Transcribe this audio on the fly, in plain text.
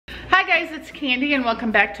guys, it's Candy and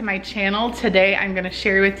welcome back to my channel. Today I'm going to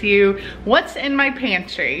share with you what's in my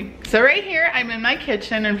pantry. So right here I'm in my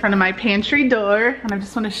kitchen in front of my pantry door, and I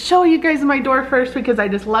just want to show you guys my door first because I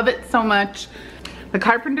just love it so much. The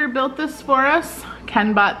carpenter built this for us.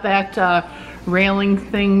 Ken bought that railing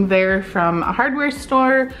thing there from a hardware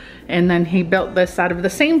store, and then he built this out of the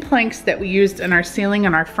same planks that we used in our ceiling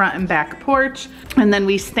on our front and back porch. And then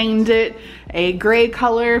we stained it a gray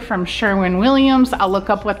color from Sherwin-Williams. I'll look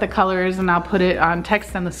up what the color is and I'll put it on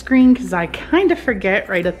text on the screen because I kind of forget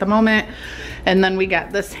right at the moment. And then we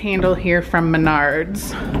got this handle here from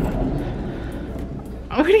Menards.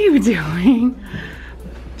 What are you doing?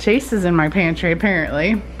 Chase is in my pantry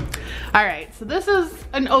apparently. All right, so this is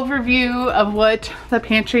an overview of what the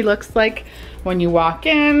pantry looks like when you walk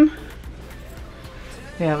in.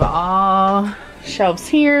 We have all shelves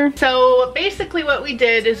here. So basically what we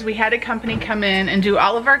did is we had a company come in and do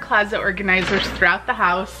all of our closet organizers throughout the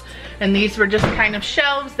house. And these were just kind of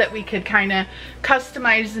shelves that we could kind of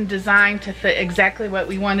customize and design to fit exactly what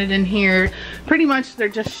we wanted in here. Pretty much they're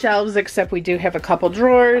just shelves, except we do have a couple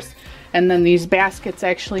drawers. And then these baskets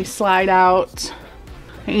actually slide out.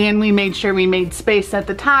 And we made sure we made space at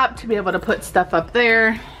the top to be able to put stuff up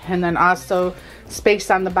there. And then also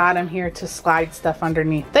space on the bottom here to slide stuff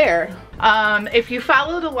underneath there. If you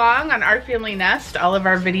followed along on Our Family Nest, all of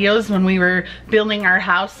our videos when we were building our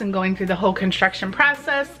house and going through the whole construction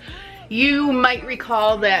process, you might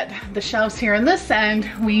recall that the shelves here on this end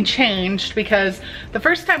we changed because the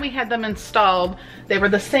first time we had them installed, they were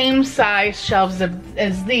the same size shelves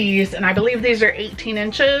as these, and I believe these are 18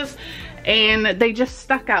 inches, and they just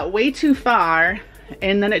stuck out way too far,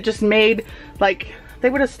 and then it just made like, they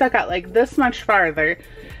would have stuck out like this much farther,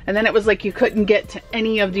 and then it was like you couldn't get to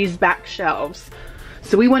any of these back shelves.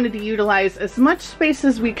 So we wanted to utilize as much space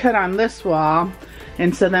as we could on this wall.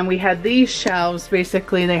 And so then we had these shelves,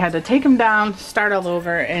 basically they had to take them down, start all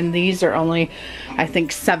over, and these are only, I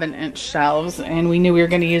think, 7-inch shelves, and we knew we were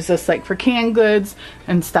going to use this like for canned goods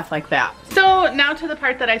and stuff like that. So now to the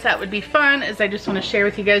part that I thought would be fun is I just want to share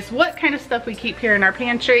with you guys what kind of stuff we keep here in our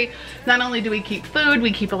pantry. Not only do we keep food,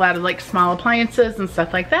 we keep a lot of like small appliances and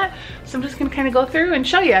stuff like that. So I'm just going to kind of go through and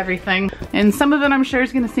show you everything. And some of it I'm sure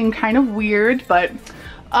is going to seem kind of weird, but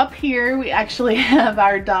up here we actually have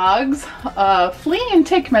our dog's flea and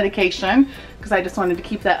tick medication, because I just wanted to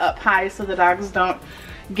keep that up high so the dogs don't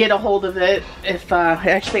get a hold of it. If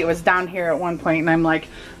actually it was down here at one point and I'm like,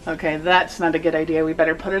 okay, that's not a good idea, we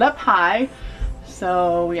better put it up high.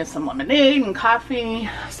 So we have some lemonade and coffee.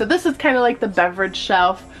 So this is kind of like the beverage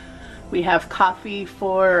shelf. We have coffee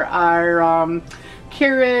for our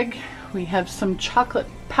Keurig. We have some chocolate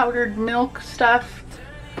powdered milk stuff,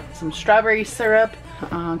 some strawberry syrup,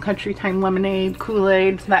 country time lemonade,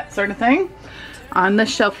 Kool-Aid, that sort of thing. On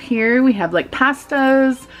this shelf here we have like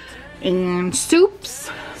pastas and soups.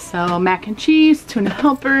 So mac and cheese, tuna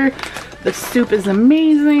helper. The soup is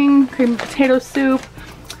amazing. Cream potato soup.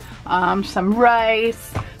 Some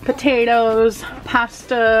rice, potatoes,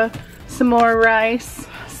 pasta, some more rice,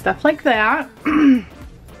 stuff like that.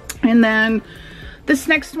 And then this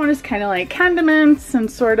next one is kind of like condiments and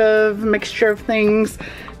sort of a mixture of things.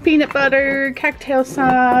 Peanut butter, cocktail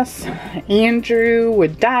sauce. Andrew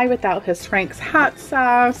would die without his Frank's hot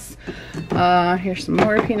sauce. Here's some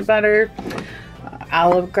more peanut butter.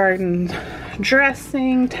 Olive Garden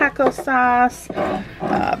dressing, taco sauce,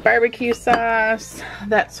 barbecue sauce,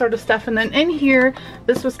 that sort of stuff. And then in here,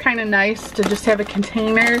 this was kind of nice to just have a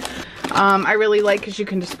container. I really like because you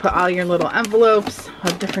can just put all your little envelopes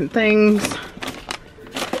of different things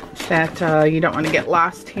that you don't want to get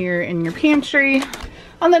lost here in your pantry.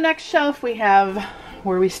 On the next shelf we have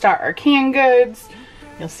where we start our canned goods.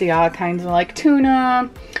 You'll see all kinds of like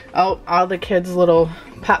tuna, all the kids' little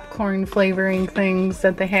popcorn flavoring things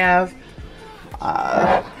that they have.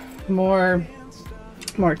 More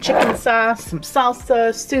chicken sauce, some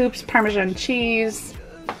salsa, soups, Parmesan cheese.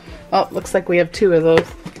 Oh, looks like we have 2 of those.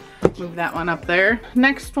 Move that one up there.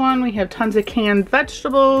 Next one, we have tons of canned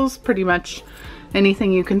vegetables, pretty much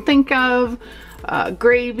anything you can think of.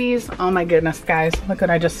 Gravies. Oh my goodness, guys, look what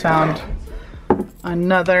I just found.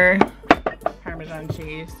 Another Parmesan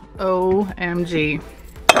cheese. OMG.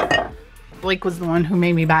 Blake was the one who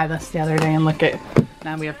made me buy this the other day, and look at,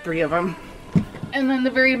 now we have 3 of them. And then the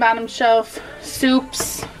very bottom shelf,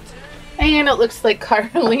 soups. And it looks like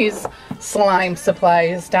Carly's slime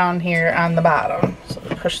supplies down here on the bottom. So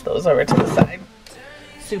we push those over to the side.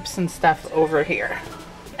 Soups and stuff over here.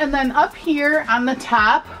 And then up here on the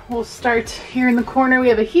top, we'll start here in the corner. We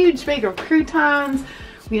have a huge bag of croutons.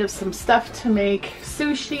 We have some stuff to make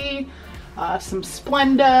sushi, some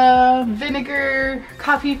Splenda, vinegar,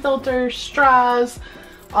 coffee filter, straws,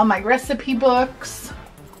 all my recipe books,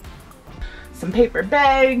 some paper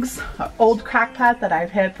bags, an old crock pot that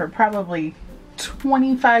I've had for probably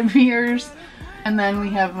 25 years. And then we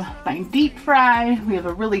have my deep fry. We have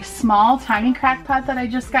a really small, tiny crock pot that I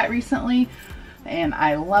just got recently, and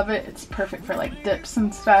I love it. It's perfect for like dips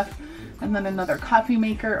and stuff. And then another coffee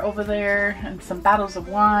maker over there and some bottles of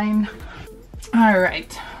wine. All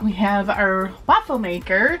right, we have our waffle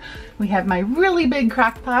maker. We have my really big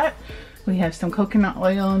crock pot. We have some coconut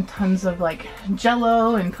oil and tons of like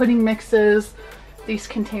jello and pudding mixes. These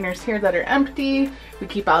containers here that are empty. We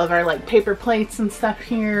keep all of our like paper plates and stuff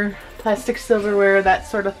here, plastic silverware, that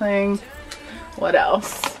sort of thing. What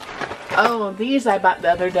else? Oh, these I bought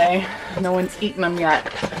the other day. No one's eaten them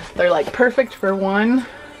yet. They're like perfect for one.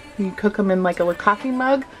 You cook them in like a little coffee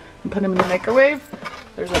mug and put them in the microwave.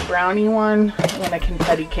 There's a brownie one and a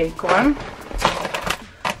confetti cake one.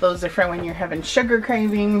 Those are for when you're having sugar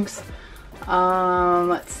cravings.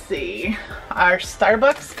 Let's see, our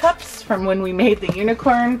Starbucks cups from when we made the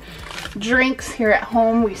unicorn drinks here at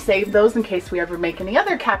home. We saved those in case we ever make any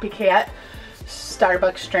other copycat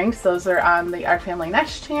Starbucks drinks. Those are on the Our Family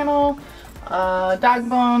Nest channel. Dog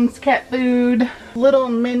bones, cat food, little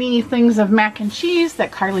mini things of mac and cheese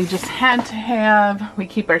that Carly just had to have. We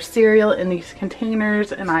keep our cereal in these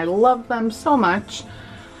containers and I love them so much.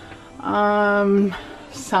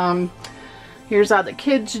 Here's all the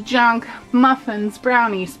kids' junk, muffins,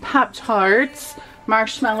 brownies, Pop-Tarts,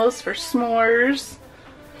 marshmallows for s'mores.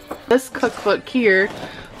 This cookbook here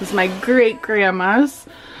was my great-grandma's,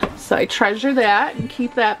 so I treasure that and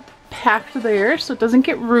keep that packed there so it doesn't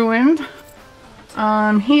get ruined.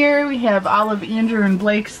 Here we have all of Andrew and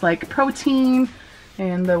Blake's like protein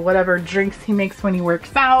and the whatever drinks he makes when he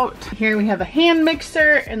works out. Here we have a hand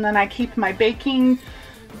mixer, and then I keep my baking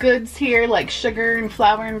goods here like sugar and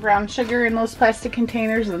flour and brown sugar in those plastic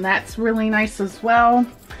containers, and that's really nice as well.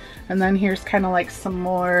 And then here's kind of like some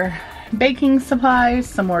more baking supplies,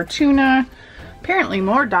 some more tuna, apparently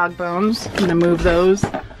more dog bones. I'm gonna move those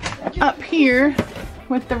up here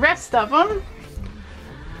with the rest of them.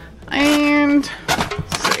 And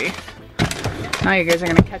let's see, now you guys are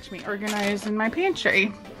gonna catch me organized in my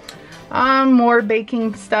pantry. More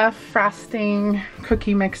baking stuff, frosting,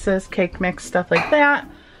 cookie mixes, cake mix, stuff like that.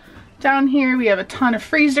 Down here we have a ton of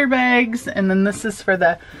freezer bags, and then this is for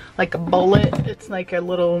the like a bullet. It's like a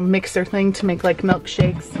little mixer thing to make like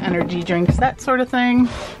milkshakes, energy drinks, that sort of thing.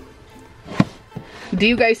 Do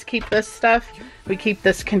you guys keep this stuff? We keep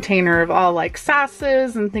this container of all like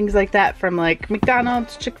sauces and things like that from like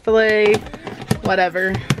McDonald's, Chick-fil-A,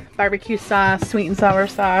 whatever. Barbecue sauce, sweet and sour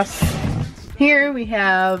sauce. Here we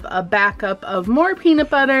have a backup of more peanut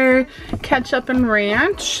butter, ketchup and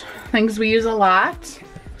ranch, things we use a lot.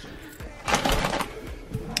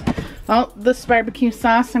 Oh, this barbecue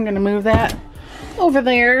sauce, I'm gonna move that over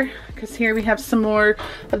there because here we have some more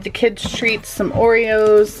of the kids' treats, some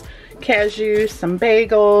Oreos, cashews, some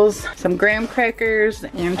bagels, some graham crackers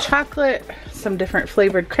and chocolate, some different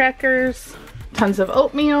flavored crackers, tons of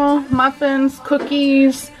oatmeal, muffins,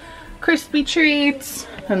 cookies, crispy treats.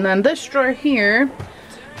 And then this drawer here,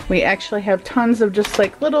 we actually have tons of just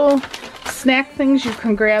like little snack things you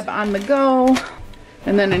can grab on the go.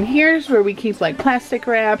 And then in here's where we keep like plastic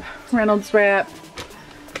wrap, Reynolds wrap,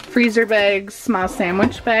 freezer bags, small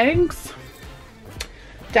sandwich bags.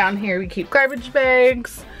 Down here we keep garbage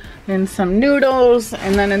bags and some noodles.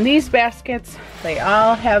 And then in these baskets, they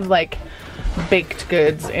all have like baked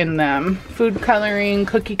goods in them. Food coloring,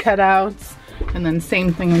 cookie cutouts, and then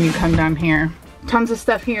same thing when you come down here. Tons of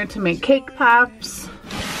stuff here to make cake pops.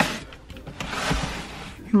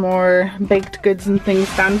 More baked goods and things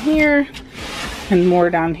down here. And more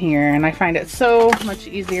down here, and I find it so much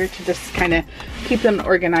easier to just kind of keep them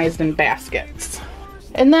organized in baskets.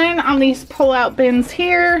 And then on these pull-out bins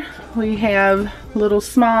here, we have little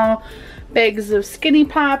small bags of Skinny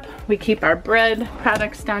Pop. We keep our bread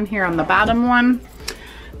products down here on the bottom one.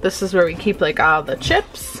 This is where we keep like all the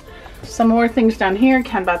chips. Some more things down here.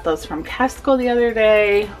 Ken bought those from Costco the other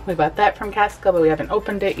day. We bought that from Costco, but we haven't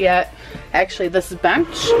opened it yet. Actually, this bench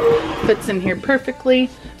fits in here perfectly.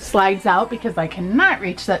 Slides out because I cannot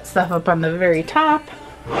reach that stuff up on the very top.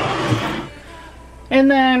 And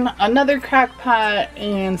then another crock pot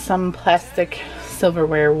and some plastic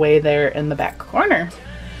silverware way there in the back corner.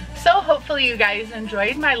 So hopefully you guys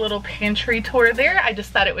enjoyed my little pantry tour there. I just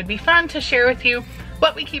thought it would be fun to share with you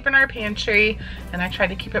what we keep in our pantry, and I try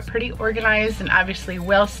to keep it pretty organized and obviously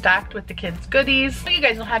well stocked with the kids' goodies. So you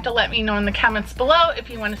guys will have to let me know in the comments below if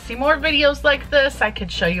you want to see more videos like this. I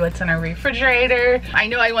could show you what's in our refrigerator. I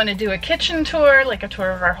know I want to do a kitchen tour, like a tour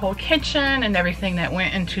of our whole kitchen and everything that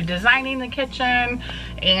went into designing the kitchen,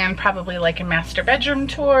 and probably like a master bedroom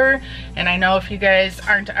tour. And I know if you guys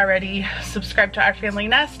aren't already subscribed to our family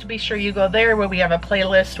nest, be sure you go there where we have a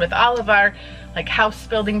playlist with all of our like house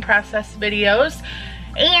building process videos.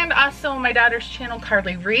 And also my daughter's channel,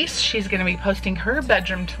 Carly Reese, she's going to be posting her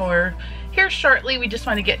bedroom tour here shortly. We just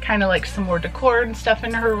want to get kind of like some more decor and stuff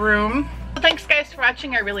in her room. So thanks guys for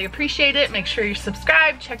watching, I really appreciate it. Make sure you're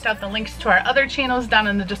subscribed, check out the links to our other channels down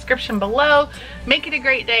in the description below. Make it a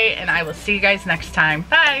great day, and I will see you guys next time.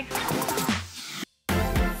 Bye!